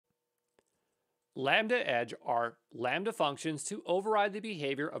Lambda Edge are Lambda functions to override the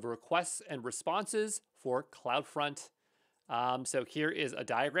behavior of requests and responses for CloudFront. So here is a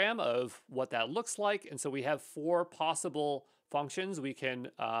diagram of what that looks like. And so we have four possible functions we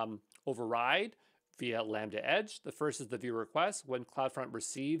can override via Lambda Edge. The first is the view request, when CloudFront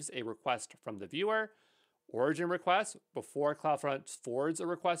receives a request from the viewer. Origin request, before CloudFront forwards a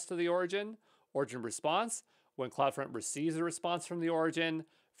request to the origin. Origin response, when CloudFront receives a response from the origin.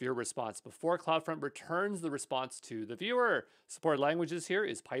 Viewer response, before CloudFront returns the response to the viewer. Supported languages here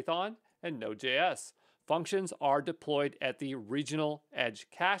is Python and Node.js. Functions are deployed at the regional edge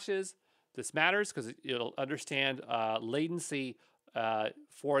caches. This matters because it'll understand latency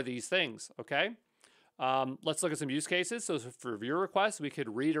for these things, okay? Let's look at some use cases. So for viewer requests, we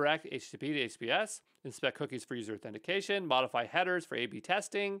could redirect HTTP to HTTPS, inspect cookies for user authentication, modify headers for A/B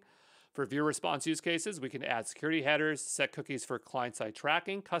testing. For viewer response use cases, we can add security headers, set cookies for client-side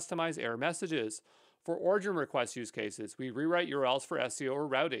tracking, customize error messages. For origin request use cases, we rewrite URLs for SEO or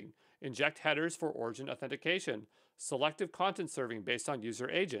routing, inject headers for origin authentication, selective content serving based on user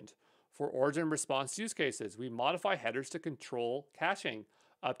agent. For origin response use cases, we modify headers to control caching,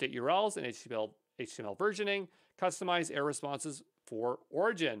 update URLs and HTML versioning, customize error responses for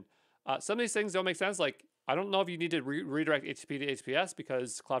origin. Some of these things don't make sense. Like, I don't know if you need to redirect HTTP to HTTPS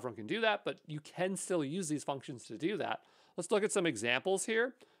because CloudFront can do that, but you can still use these functions to do that. Let's look at some examples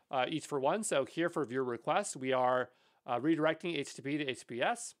here, each for one. So here for viewer request, we are redirecting HTTP to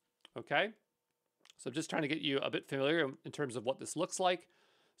HTTPS. Okay, so I'm just trying to get you a bit familiar in terms of what this looks like.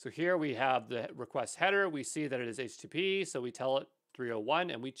 So here we have the request header. We see that it is HTTP, so we tell it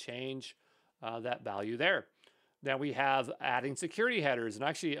 301 and we change that value there. Now we have adding security headers, and I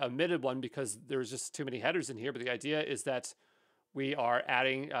actually omitted one because there's just too many headers in here, but the idea is that we are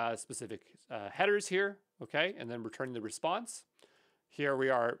adding specific headers here, okay, and then returning the response. Here we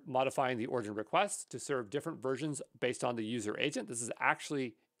are modifying the origin request to serve different versions based on the user agent. This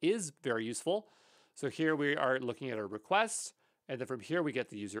is very useful. So here we are looking at a request, and then from here we get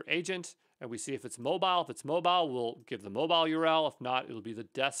the user agent, and we see if it's mobile. If it's mobile, we'll give the mobile URL. If not, it'll be the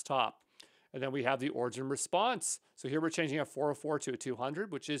desktop. And then we have the origin response. So here we're changing a 404 to a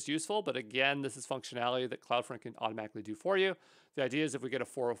 200, which is useful. But again, this is functionality that CloudFront can automatically do for you. The idea is if we get a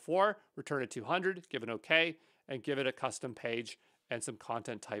 404, return a 200, give an OK, and give it a custom page and some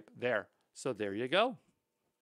content type there. So there you go.